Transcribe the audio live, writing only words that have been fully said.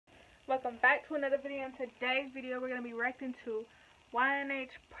welcome back to another video. In today's video, we're going to be reacting to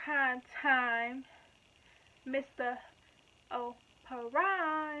YNH PrimeTime, Mr. Oh,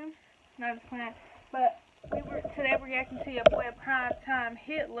 Prime. Not just playing, but today we're reacting to your boy PrimeTime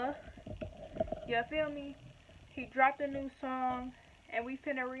Hitler. You feel me? He dropped a new song, and we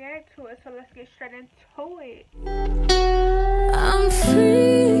finna react to it, so let's get straight into it. I'm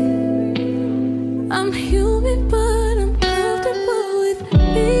free, I'm human, but I'm comfortable with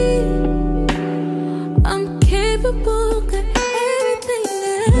me. I'm capable, got everything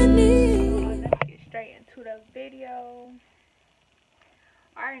that I need. Let's get straight into the video.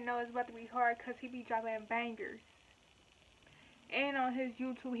 I already know it's about to be hard because he be dropping bangers. And on his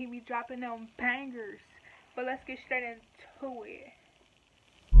YouTube, he be dropping them bangers. But let's get straight into it.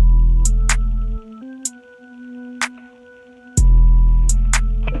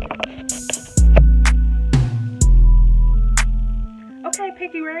 Okay,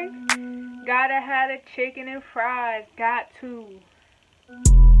 Pinky Ring. Gotta have the chicken and fries. Got to.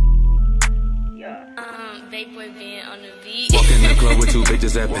 Yeah. Big boy being on the beat. Walk in the club with two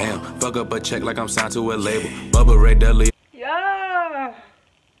bitches at Pam. Fuck up a check like I'm signed to a label. Bubba, Dudley. Yeah.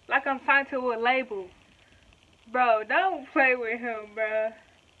 Like I'm signed to a label. Bro, don't play with him, bro.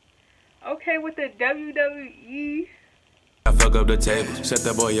 Okay, with the WWE. I fuck up the table. Set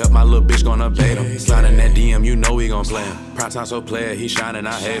that boy up, my little bitch gonna bait him. Sliding that DM, you know we gon' play him. PrimeTime so player, he shining,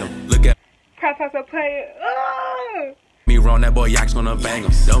 I hate him. Look at PrimeTime so player. me wrong, that boy Yak's gonna bang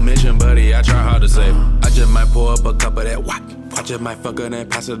him. Don't mention buddy, I try hard to save him. I just might pour up a cup of that whack. I just might fuck her and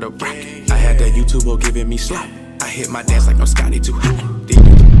pass her the rack. I had that YouTuber giving me slap. I hit my dance like I'm Scotty too hot.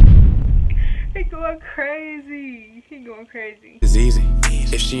 He going crazy. He going crazy. It's easy.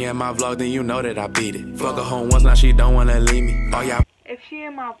 If she in my vlog, then you know that I beat it. Fuck her home once, now she don't wanna leave me. All y'all. If she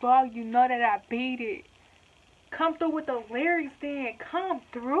in my vlog, you know that I beat it. Come through with the lyrics then. Come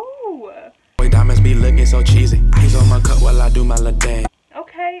through. Boy, diamonds be looking so cheesy. Ice on my cup while I do my little dance.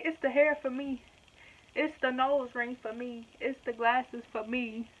 Okay, it's the hair for me. It's the nose ring for me. It's the glasses for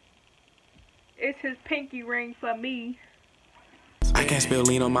me. It's his pinky ring for me. I can't spill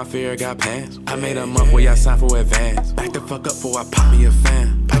lean on my fear, got pants. I made a month where y'all signed for advance. Back the fuck up before I pop me a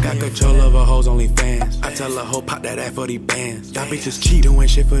fan. I got control of a hoes only fans. I tell a hoe pop that ass for these bands. Y'all bitches cheat doing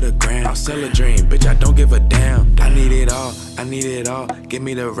shit for the gram. I'll sell a dream, bitch, I don't give a damn. I need it all, I need it all. Give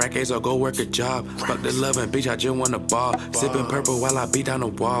me the rackets or go work a job. Fuck the loving, bitch, I just want a ball. Sipping purple while I beat down the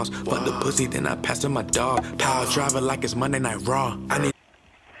walls. Fuck the pussy, then I pass to my dog. Power driver like it's Monday Night Raw. I need.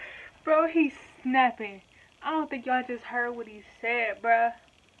 Bro, he's snapping. I don't think y'all just heard what he said, bruh.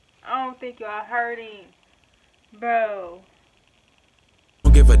 I don't think y'all heard him. Bro.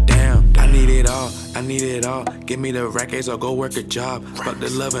 Don't give a damn. I need it all, I need it all. Give me the rackets or go work a job. Fuck the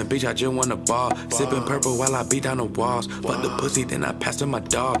loving, bitch, I just want a ball. Sipping purple while I beat down the walls. Fuck the pussy, then I pass to my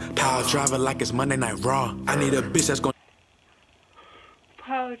dog. Power driver like it's Monday Night Raw. I need a bitch that's gonna.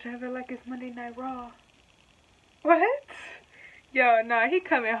 Power driver like it's Monday Night Raw. What? Yo, nah, he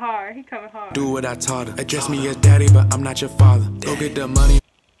coming hard. He coming hard. Do what I taught her. Address me as daddy, but I'm not your father. Go get the money.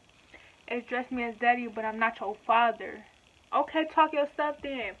 Address me as daddy, but I'm not your father. Okay, talk your stuff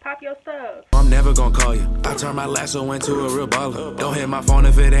then. Pop your stuff. I'm never gonna call you. I turn my lasso into a real baller. Don't hit my phone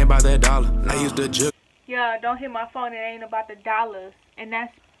if it ain't about that dollar. I used to juke. Yeah, don't hit my phone. It ain't about the dollars. And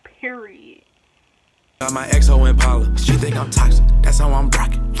that's period. Got my ex-hoe Impala. She think I'm toxic. That's how I'm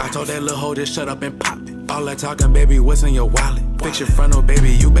rocking. I told that little hoe just shut up and pop it. All that talking, baby, what's in your wallet? Fix your frontal, baby,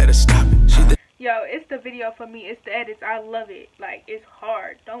 you better stop it. She Yo, it's the video for me. It's the edits. I love it. Like, it's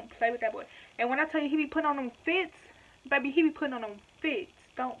hard. Don't play with that boy. And when I tell you he be putting on them fits, baby, he be putting on them fits.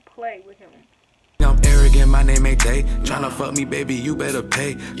 Don't play with him. I'm arrogant, my name ain't Tay. Tryna fuck me, baby, you better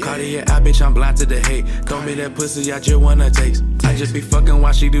pay. Cartier, I bitch, I'm blind to the hate. Throw me that pussy, I just wanna taste. I just be fucking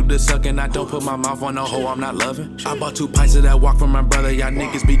while she do the sucking. I don't put my mouth on no hoe I'm not loving. I bought 2 pints of that walk from my brother. Y'all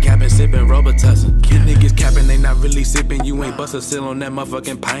niggas be capping, sipping, Robitussin. You niggas capping, they not really sipping. You ain't bust a seal on that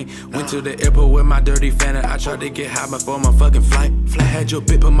motherfucking pint. Went to the airport with my dirty fan and I tried to get high before my fucking flight. Flat had your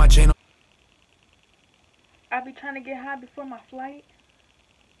bit, put my chain on. I be trying to get high before my flight.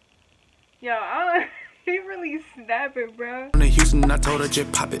 Yo, he really snapping, bro. In Houston, I told her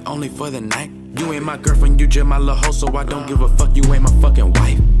just pop it only for the night. You ain't my girlfriend, you just my little hoe, so I don't give a fuck. You ain't my fucking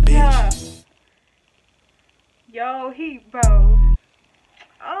wife, bitch. Yeah. Yo, bro.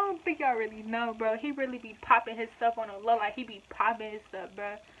 I don't think y'all really know, bro. He really be popping his stuff on the low, like he be popping his stuff,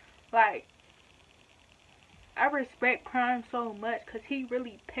 bro. Like, I respect Prime so much, cause he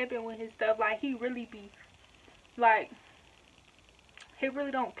really pimping with his stuff. Like, he really be, like. He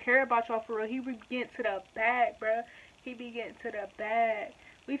really don't care about y'all for real. He be getting to the bag, bruh. He be getting to the bag.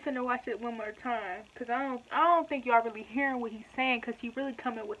 We finna watch it one more time, cause I don't think y'all really hearing what he's saying, cause he really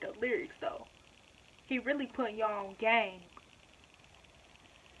coming with the lyrics though. He really putting y'all on game.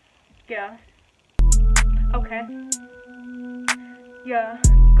 Yeah. Okay. Yeah.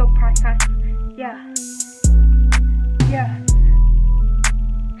 Go PrimeTime. Yeah. Yeah.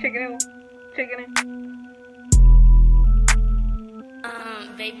 Check it out. Check it in.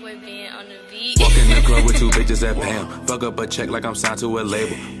 Big boy being on the beat. Walk in the club with two bitches that pay him. Fuck up a check like I'm signed to a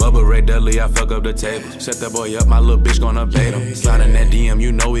label. Bubba Ray Dudley, I fuck up the table. Set that boy up, my little bitch gonna bait him. Slide in that DM,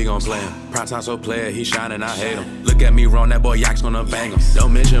 you know we gon' play him. PrimeTime so player, he shining, I hate him. Look at me wrong, that boy Yak's gonna bang him.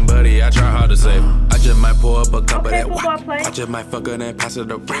 Don't mention buddy, I try hard to save him. I just might pour up a cup of that whack. I just might fuck her then pass her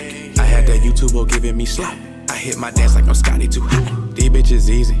the rack. I had that YouTuber giving me slap. I hit my dance like I'm Scotty too hot. These bitches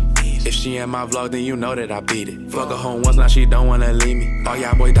easy. If she in my vlog, then you know that I beat it. Fuck her home once, now she don't wanna leave me. All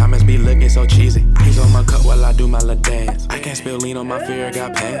y'all boy diamonds be looking so cheesy. He's on my cup while I do my little dance. I can't spill lean on my fear,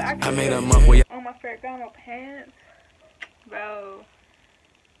 got pants. I made a month where on my fear, got no pants. Bro.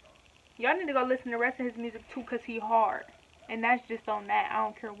 Y'all need to go listen to the rest of his music too, cause he hard. And that's just on that. I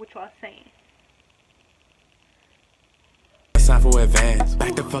don't care what y'all saying. sign for advance.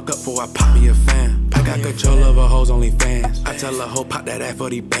 Back the fuck up before I pop me a fan. I got control of a hoes only fans. I tell a hoe pop that ass for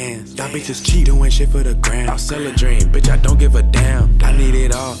these bands. Y'all bitches cheat doing shit for the gram. I'll sell a dream, bitch, I don't give a damn. I need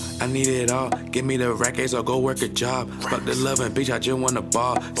it all, I need it all. Give me the rackets or go work a job. Fuck the loving, bitch, I just want a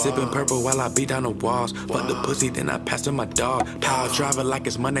ball. Sipping purple while I beat down the walls. Fuck the pussy, then I pass to my dog. Power driver like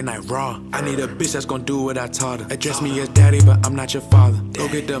it's Monday Night Raw. I need a bitch that's gonna do what I taught her. Address me as daddy, but I'm not your father. Go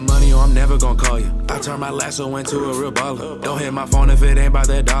get the money or I'm never gonna call you. I turn my lasso into a real baller. Don't hit my phone if it ain't by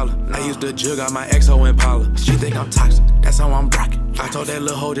that dollar. I used to jug out my ex-hoe Impala. She think I'm toxic, that's how I'm rocking. I told that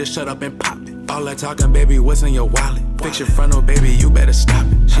little hoe just shut up and pop it. All that talking, baby, what's in your wallet? Fix your frontal, baby, you better stop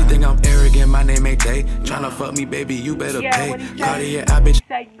it. She think I'm arrogant, my name ain't Tay. Tryna fuck me, baby, you better pay. Cartier, I bitch.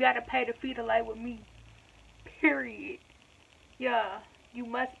 Say you gotta pay the fee to lay with me. Period. Yeah, you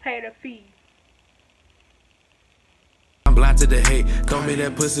must pay the fee. I'm blind to the hate. Throw me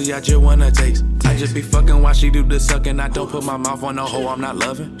that pussy, I just wanna taste. I just be fucking while she do the sucking. I don't put my mouth on no hoe I'm not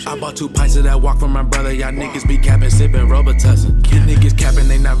loving. I bought 2 pints of that walk from my brother. Y'all niggas be capping, sipping, Robitussin. You niggas capping,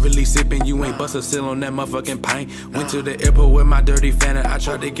 they not really sipping. You ain't bust a seal on that motherfucking pint. Went to the airport with my dirty Fanta. I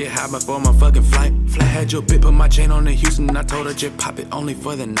tried to get high before my fucking flight. Had your bitch put my chain on in Houston. I told her just pop it only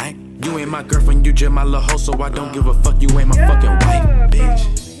for the night. You ain't my girlfriend, you just my little hoe. So I don't give a fuck, you ain't my fucking wife, bitch.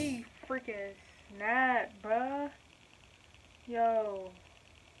 Bro, he freaking snapped, bruh. Yo,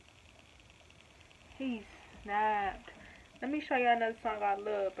 he snapped. Let me show y'all another song I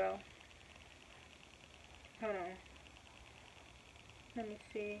love, bro. Hold on. Let me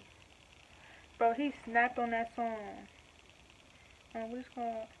see. Bro, he snapped on that song. What is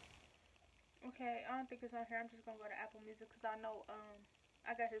called? Okay, I don't think it's on here. I'm just gonna go to Apple Music because I know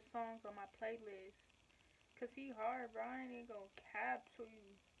I got his songs on my playlist. Cause he hard, bro. I ain't even gonna cap to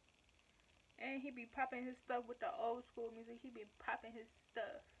you. And he be popping his stuff with the old school music. He be popping his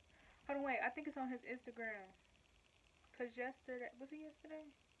stuff. Hold on, wait. I think it's on his Instagram. Cause yesterday, was it yesterday?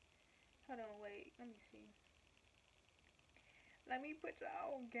 Hold on, wait. Let me see. Let me put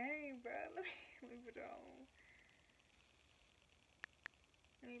y'all on game, bro. Let me put y'all on.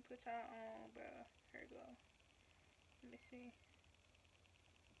 Let me put y'all on, bro. Here we go. Let me see.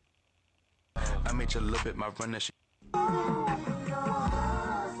 I made your lip at my run that shit.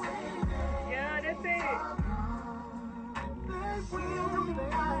 Yeah, that's it.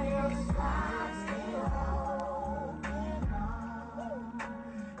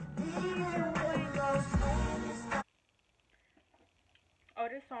 Oh,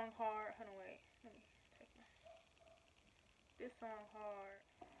 this song hard. Hold on, wait. Let me take my. This song hard.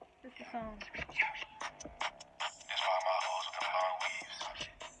 This is the song. That's why my hoes with them long weaves.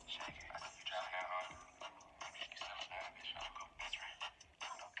 Shake it. You driving that home? You selling that bitch. I'm a best friend.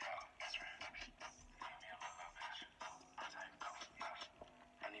 No girl, best friend. Give me a little bitch. I take coach.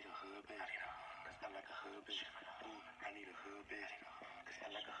 I need a hood bitch. Cause I like a hood bitch. Ooh, I need a hood bitch. Cause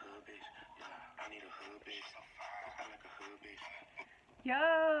I like a hood bitch. Yeah, I need a hood bitch. Cause I like a hood bitch.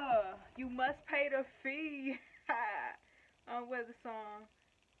 Yeah, you must pay the fee. Where's the song?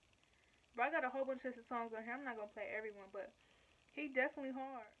 But I got a whole bunch of songs on here. I'm not gonna play everyone, but he definitely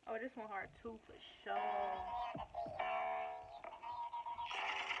hard. Oh, this one hard too for sure.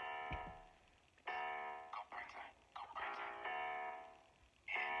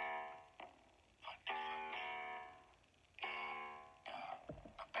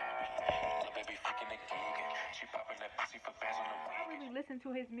 I really listen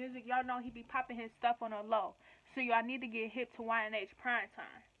to his music. Y'all know he be popping his stuff on a low. So y'all need to get hip to YNH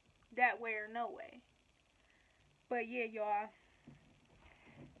PrimeTime. That way or no way. But yeah, y'all.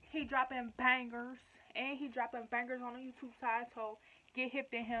 he dropping bangers. And he dropping bangers on the YouTube side. So get hip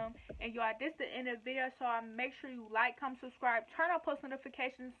to him. And y'all, this is the end of the video. So make sure you like, comment, subscribe, turn on post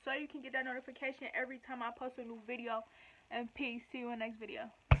notifications so you can get that notification every time I post a new video. And peace. See you in the next video.